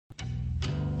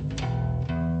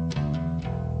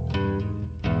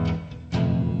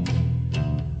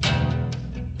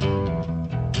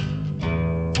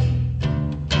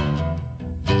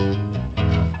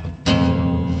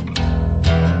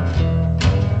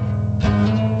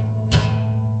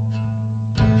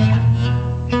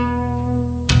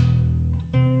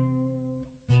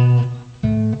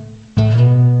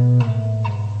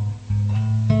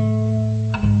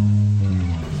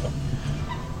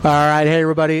All right, hey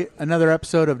everybody, another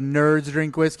episode of Nerds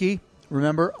Drink Whiskey.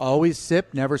 Remember, always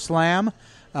sip, never slam.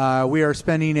 We are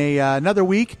spending another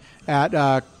week at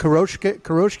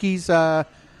Kuroshki's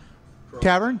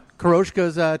Tavern,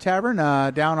 Kuroshka's Tavern,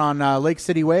 down on Lake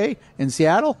City Way in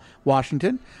Seattle,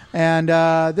 Washington. And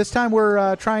this time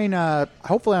we're trying,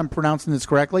 hopefully I'm pronouncing this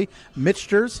correctly,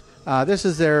 Michter's. This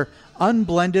is their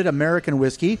unblended American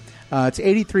whiskey. It's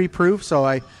 83 proof, so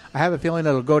I have a feeling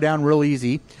it'll go down real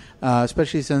easy.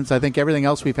 Especially since I think everything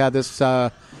else we've had this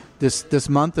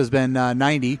month has been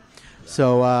 90.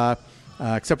 So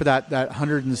except for that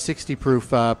 160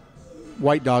 proof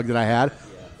White Dog that I had.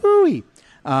 Ooh-wee.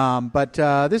 But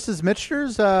this is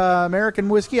Michter's American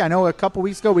whiskey. I know a couple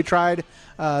weeks ago we tried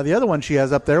the other one she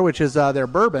has up there, which is their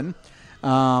bourbon,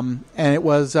 and it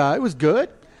was good.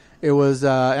 It was,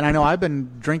 and I know I've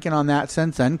been drinking on that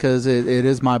since then because it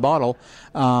is my bottle.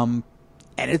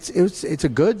 And it's a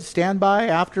good standby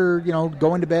after,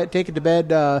 going to bed, take it to bed,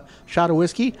 shot of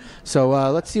whiskey. So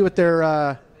let's see what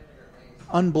their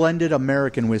unblended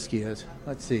American whiskey is.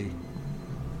 Let's see.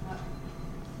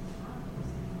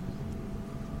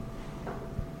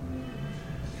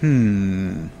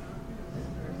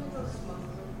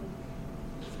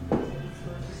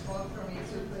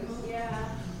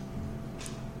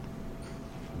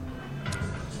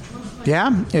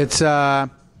 Yeah, it's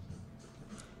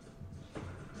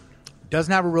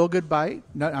doesn't have a real good bite.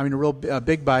 A real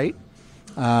big bite,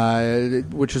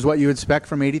 which is what you expect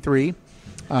from 83.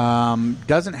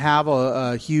 Doesn't have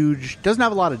doesn't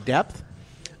have a lot of depth,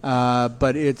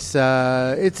 but it's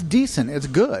decent. It's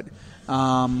good.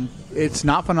 It's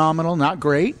not phenomenal, not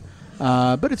great,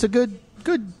 but it's a good,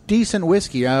 decent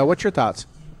whiskey. What's your thoughts?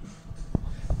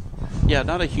 Yeah,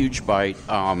 not a huge bite.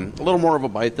 A little more of a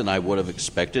bite than I would have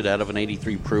expected out of an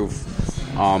 83 proof.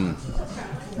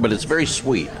 But it's very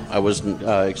sweet. I wasn't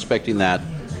expecting that,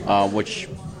 which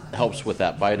helps with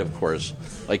that bite, of course.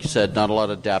 Like you said, not a lot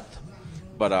of depth,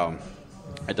 but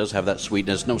it does have that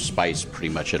sweetness. No spice pretty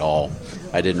much at all.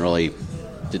 I didn't really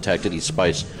detect any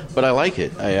spice, but I like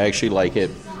it. I actually like it.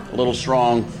 A little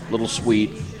strong, a little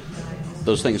sweet.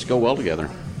 Those things go well together.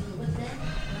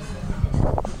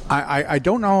 I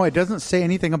don't know. It doesn't say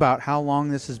anything about how long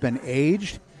this has been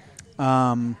aged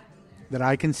that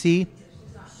I can see.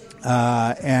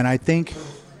 And I think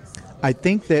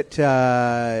that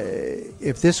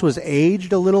if this was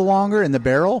aged a little longer in the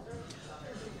barrel,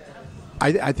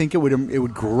 I think it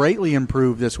would greatly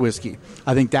improve this whiskey.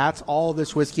 I think that's all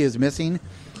this whiskey is missing.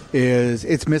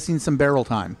 It's missing some barrel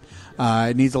time.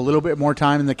 It needs a little bit more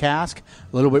time in the cask,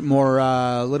 a little bit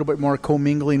more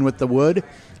commingling with the wood,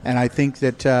 and I think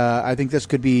that this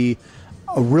could be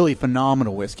a really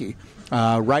phenomenal whiskey.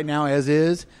 Right now, as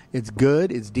is, it's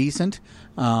good, it's decent.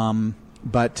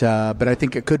 But I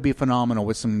think it could be phenomenal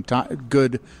with some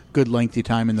good lengthy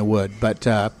time in the wood. But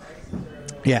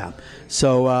yeah.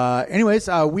 So anyways,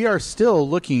 we are still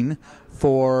looking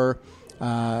for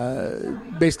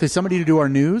basically somebody to do our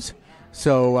news.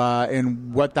 So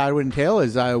and what that would entail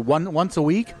is once a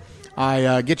week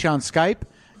I get you on Skype,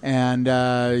 and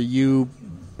you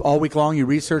all week long you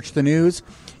research the news.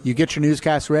 You get your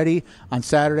newscast ready on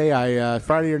Saturday.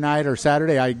 Friday night or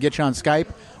Saturday, I get you on Skype.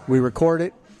 We record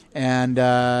it and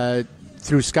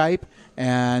through Skype,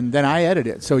 and then I edit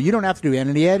it. So you don't have to do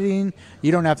any editing.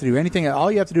 You don't have to do anything.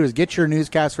 All you have to do is get your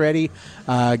newscast ready,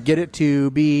 get it to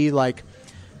be like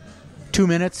 2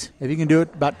 minutes. If you can do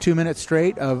it about 2 minutes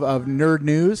straight of nerd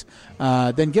news,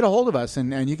 then get a hold of us,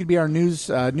 and you can be our news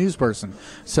person.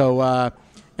 So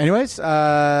anyways,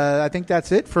 I think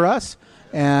that's it for us.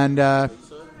 And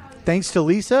thanks to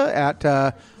Lisa at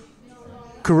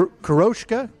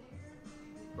Kuroshka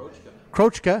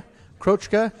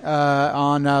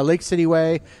on Lake City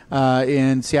Way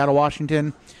in Seattle,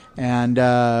 Washington. And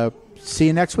see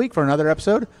you next week for another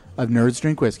episode of Nerds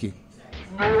Drink Whiskey.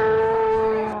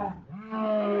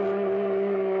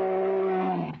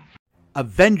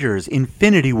 Avengers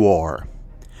Infinity War.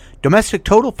 Domestic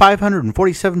total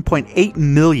 $547.8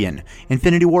 million.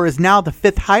 Infinity War is now the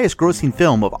 5th highest grossing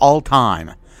film of all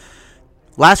time.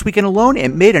 Last weekend alone,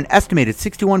 it made an estimated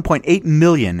 $61.8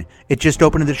 million. It just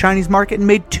opened in the Chinese market and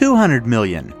made $200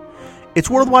 million. Its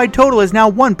worldwide total is now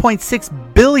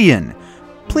 $1.6 billion.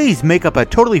 Please make up a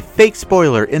totally fake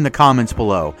spoiler in the comments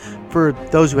below. for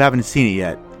those who haven't seen it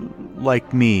yet,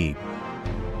 like me.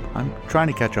 I'm trying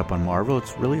to catch up on Marvel.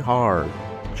 It's really hard.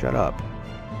 Shut up.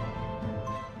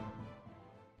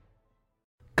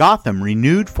 Gotham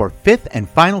renewed for 5th and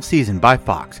final season by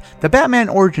Fox. The Batman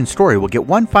origin story will get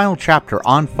one final chapter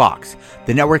on Fox.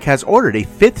 The network has ordered a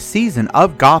 5th season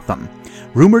of Gotham,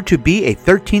 rumored to be a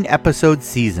 13-episode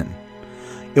season.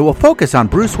 It will focus on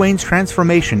Bruce Wayne's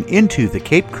transformation into the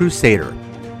Caped Crusader.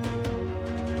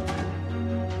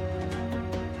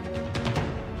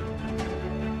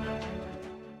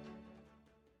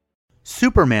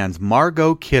 Superman's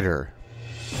Margot Kidder,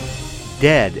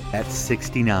 dead at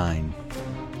 69.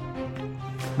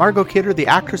 Margot Kidder, the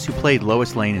actress who played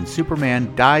Lois Lane in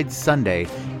Superman, died Sunday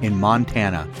in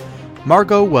Montana.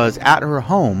 Margot was at her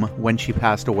home when she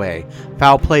passed away.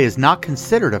 Foul play is not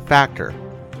considered a factor,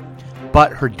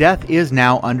 but her death is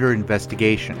now under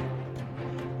investigation.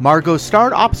 Margot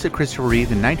starred opposite Christopher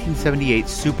Reeve in 1978's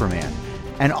Superman,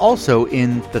 and also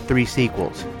in the 3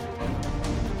 sequels.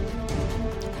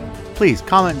 Please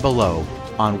comment below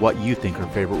on what you think her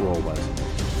favorite role was.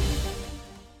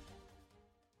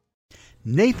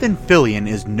 Nathan Fillion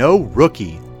is no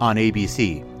rookie on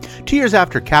ABC. 2 years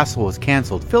after Castle was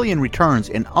canceled, Fillion returns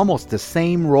in almost the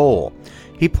same role.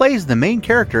 He plays the main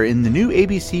character in the new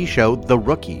ABC show The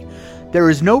Rookie. There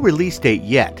is no release date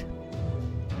yet.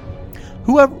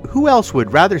 Who else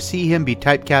would rather see him be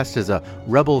typecast as a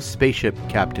rebel spaceship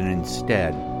captain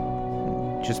instead?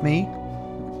 Just me?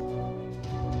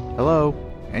 Hello?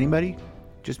 Anybody?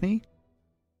 Just me?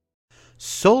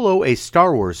 Solo: A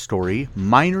Star Wars Story,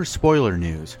 minor spoiler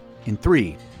news. In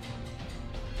 3,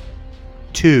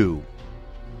 2,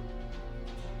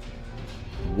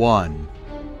 1.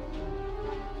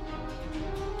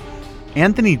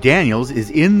 Anthony Daniels is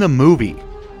in the movie.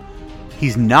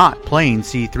 He's not playing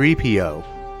C-3PO.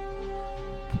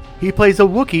 He plays a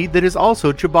Wookiee that is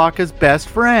also Chewbacca's best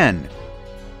friend.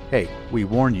 Hey, we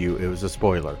warned you it was a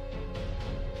spoiler.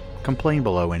 Complain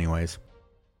below anyways.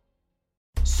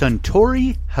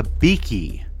 Suntory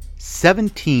Hibiki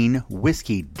 17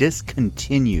 whiskey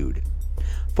discontinued.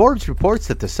 Forbes reports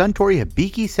that the Suntory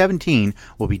Hibiki 17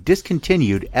 will be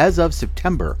discontinued as of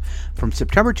September. From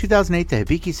September 2008, the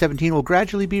Hibiki 17 will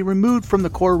gradually be removed from the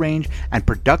core range and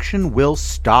production will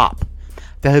stop.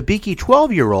 The Hibiki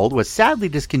 12-year-old was sadly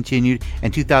discontinued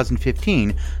in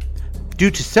 2015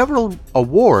 due to several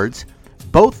awards.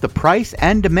 Both the price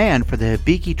and demand for the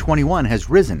Hibiki 21 has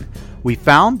risen. We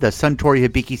found the Suntory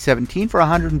Hibiki 17 for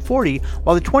 $140,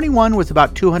 while the 21 was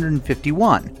about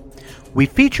 $251. We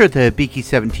featured the Hibiki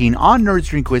 17 on Nerds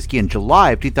Drink Whiskey in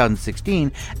July of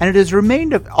 2016, and it has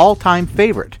remained an all-time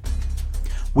favorite.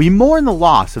 We mourn the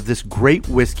loss of this great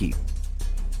whiskey.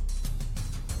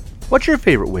 What's your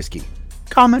favorite whiskey?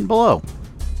 Comment below.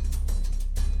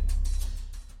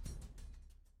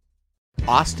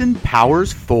 Austin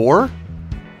Powers 4?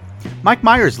 Mike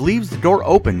Myers leaves the door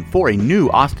open for a new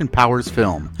Austin Powers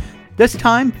film, this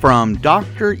time from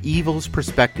Dr. Evil's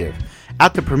perspective.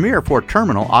 At the premiere for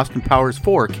Terminal, Austin Powers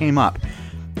 4 came up.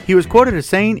 He was quoted as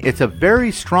saying, "It's a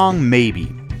very strong maybe."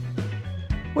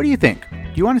 What do you think?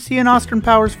 Do you want to see an Austin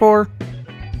Powers 4?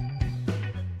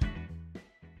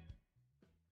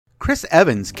 Chris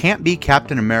Evans can't be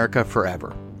Captain America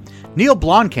forever. Neil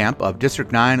Blomkamp of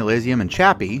District 9, Elysium, and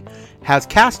Chappie has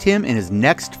cast him in his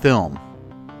next film.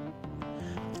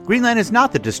 Greenland is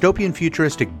not the dystopian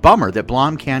futuristic bummer that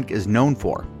Blomkamp is known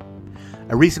for.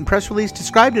 A recent press release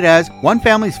described it as one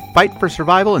family's fight for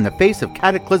survival in the face of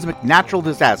cataclysmic natural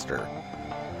disaster.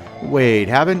 Wait,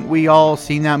 haven't we all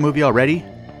seen that movie already?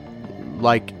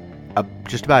 Like,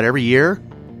 just about every year?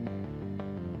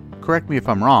 Correct me if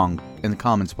I'm wrong in the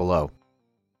comments below.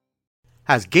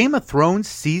 Has Game of Thrones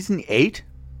Season 8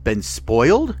 been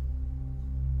spoiled?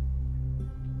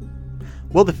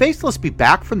 Will the Faceless be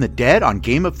back from the dead on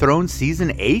Game of Thrones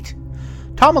Season 8?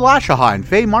 Tom Alashaha and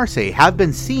Faye Marsay have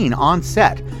been seen on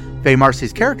set. Faye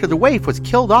Marsay's character, the Waif, was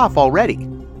killed off already.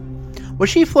 Was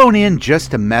she flown in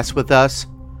just to mess with us?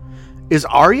 Is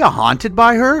Arya haunted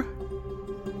by her?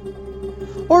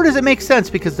 Or does it make sense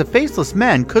because the Faceless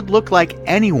Men could look like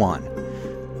anyone?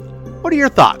 What are your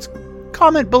thoughts?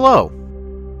 Comment below.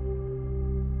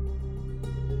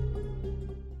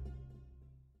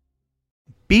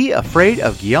 Be afraid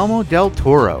of Guillermo del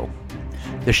Toro.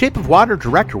 The Shape of Water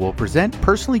director will present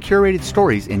personally curated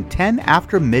stories in 10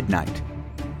 after midnight.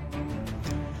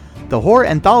 The horror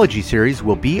anthology series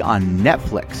will be on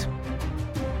Netflix.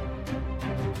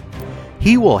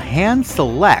 He will hand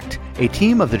select a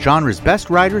team of the genre's best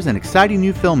writers and exciting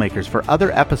new filmmakers for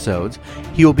other episodes.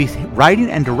 He will be writing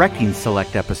and directing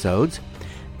select episodes.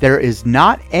 There is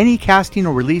not any casting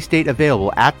or release date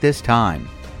available at this time.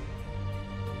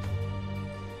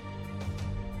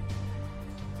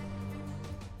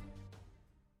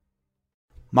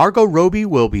 Margot Robbie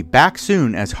will be back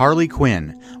soon as Harley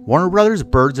Quinn. Warner Brothers'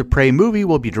 Birds of Prey movie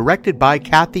will be directed by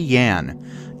Kathy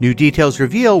Yan. New details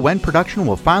reveal when production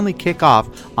will finally kick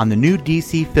off on the new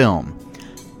DC film.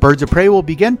 Birds of Prey will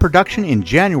begin production in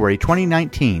January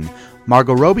 2019.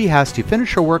 Margot Robbie has to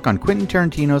finish her work on Quentin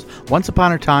Tarantino's Once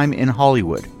Upon a Time in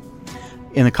Hollywood.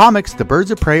 In the comics, the Birds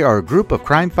of Prey are a group of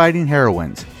crime-fighting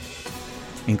heroines,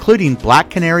 including Black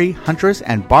Canary, Huntress,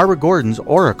 and Barbara Gordon's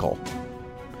Oracle.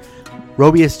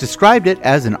 Robbie has described it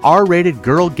as an R-rated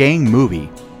girl gang movie.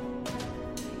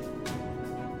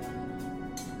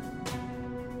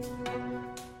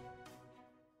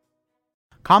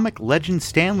 Comic legend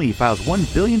Stan Lee files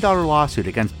 $1 billion lawsuit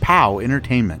against POW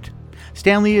Entertainment.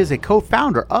 Stan Lee is a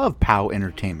co-founder of POW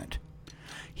Entertainment.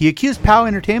 He accused POW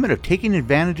Entertainment of taking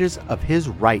advantages of his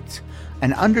rights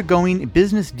and undergoing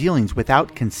business dealings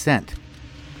without consent.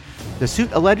 The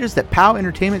suit alleges that POW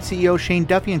Entertainment CEO Shane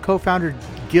Duffy and co-founder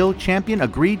Gil Champion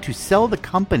agreed to sell the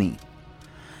company.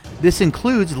 This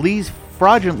includes Lee's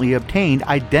fraudulently obtained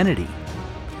identity,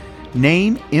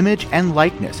 name, image, and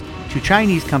likeness to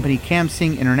Chinese company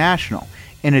CamSing International.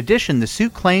 In addition, the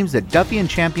suit claims that Duffy and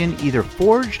Champion either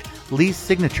forged Lee's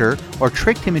signature or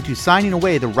tricked him into signing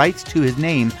away the rights to his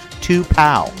name to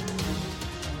POW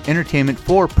Entertainment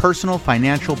for personal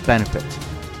financial benefits.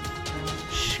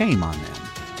 Shame on them.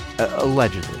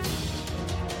 Allegedly.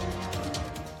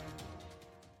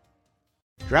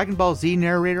 Dragon Ball Z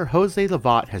narrator Jose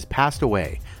Lovat has passed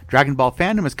away. Dragon Ball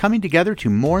fandom is coming together to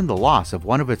mourn the loss of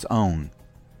one of its own.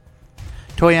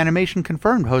 Toei Animation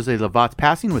confirmed Jose Lavat's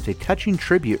passing with a touching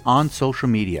tribute on social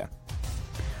media.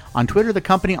 On Twitter, the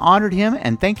company honored him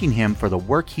and thanking him for the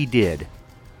work he did.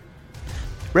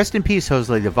 Rest in peace,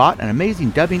 Jose Lavat, an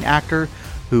amazing dubbing actor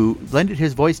who lended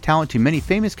his voice talent to many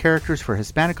famous characters for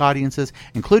Hispanic audiences,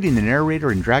 including the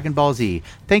narrator in Dragon Ball Z.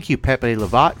 Thank you, Pepe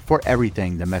Lavat, for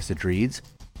everything, the message reads.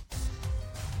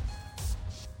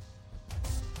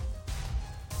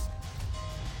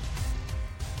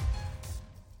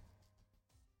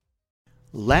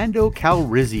 Lando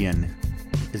Calrissian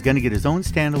is going to get his own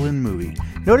standalone movie.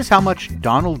 Notice how much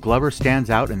Donald Glover stands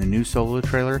out in the new Solo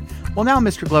trailer? Well, now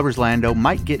Mr. Glover's Lando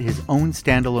might get his own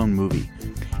standalone movie.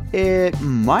 It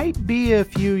might be a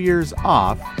few years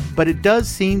off, but it does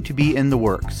seem to be in the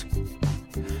works.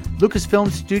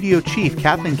 Lucasfilm studio chief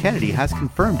Kathleen Kennedy has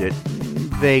confirmed it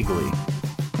vaguely.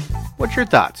 What's your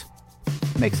thoughts?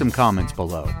 Make some comments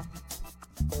below.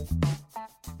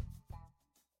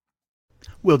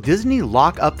 Will Disney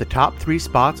lock up the top 3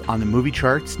 spots on the movie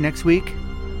charts next week?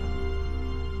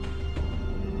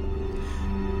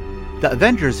 The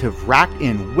Avengers have racked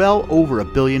in well over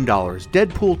 $1 billion.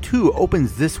 Deadpool 2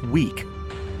 opens this week.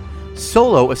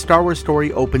 Solo, a Star Wars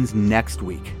story, opens next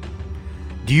week.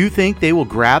 Do you think they will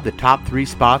grab the top 3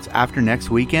 spots after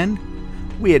next weekend?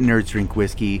 We at Nerds Drink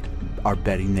Whiskey are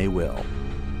betting they will.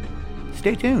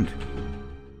 Stay tuned.